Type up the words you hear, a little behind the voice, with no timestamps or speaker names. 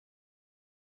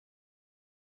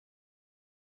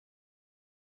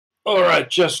Alright,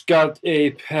 just got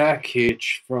a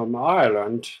package from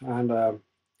Ireland, and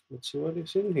let's see what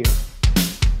is in here.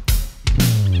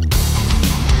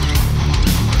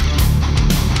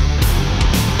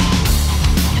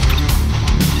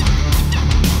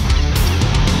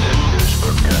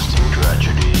 Broadcasting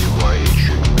tragedy, why it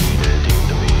shouldn't be letting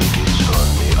the meat on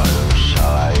the other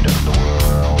side of the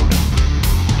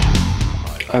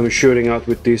world. I'm shooting out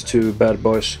with these two bad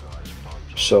boys.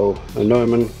 So a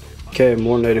Neumann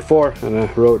KM184 and a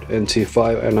Røde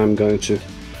NT5, and I'm going to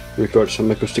record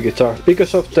some acoustic guitar.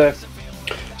 Because of the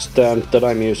stand that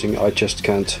I'm using, I just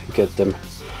can't get them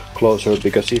closer,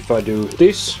 because if I do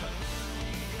this,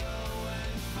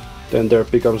 then there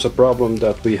becomes a problem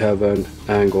that we have an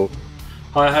angle.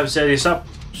 I have set this up,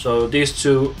 so these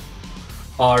two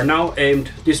are now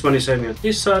aimed. This one is aiming at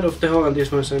this side of the hole, and this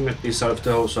one is aiming at this side of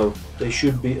the hole, so they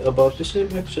should be about the same,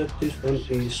 except this one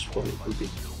is going to be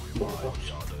more out.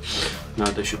 Now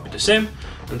they should be the same,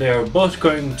 and they are both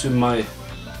going to my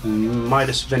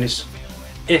Midas Venice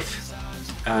F,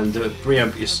 and the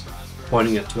preamp is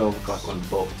pointing at 12 o'clock on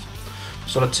both.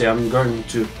 So let's say I'm going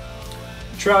to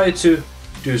try to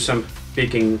do some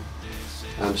picking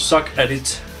and suck at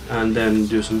it, and then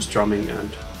do some strumming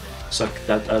and suck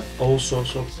that up also,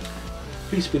 so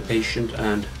please be patient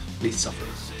and please suffer.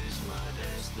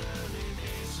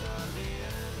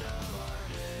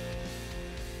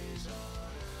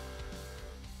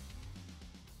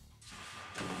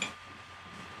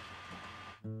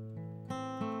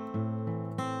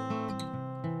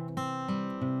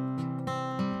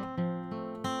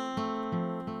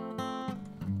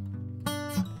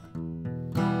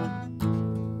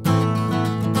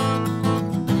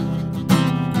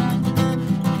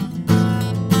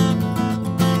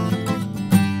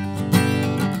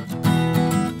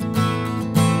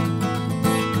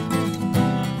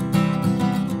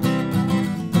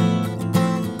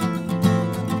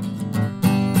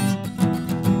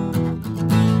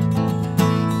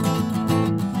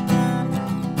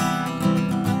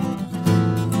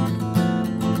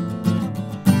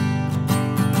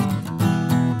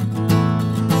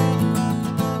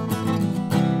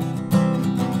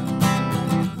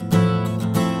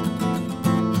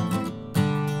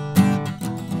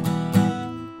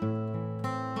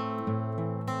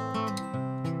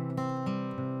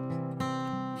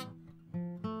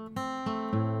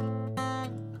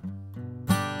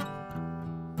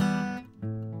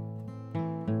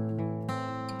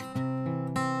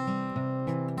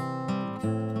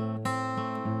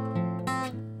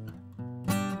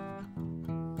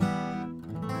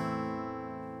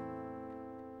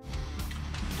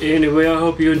 Anyway, I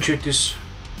hope you enjoyed this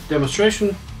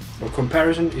demonstration or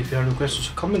comparison. If you have any questions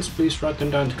or comments, please write them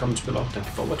down in the comments below. Thank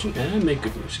you for watching, and make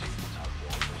good music.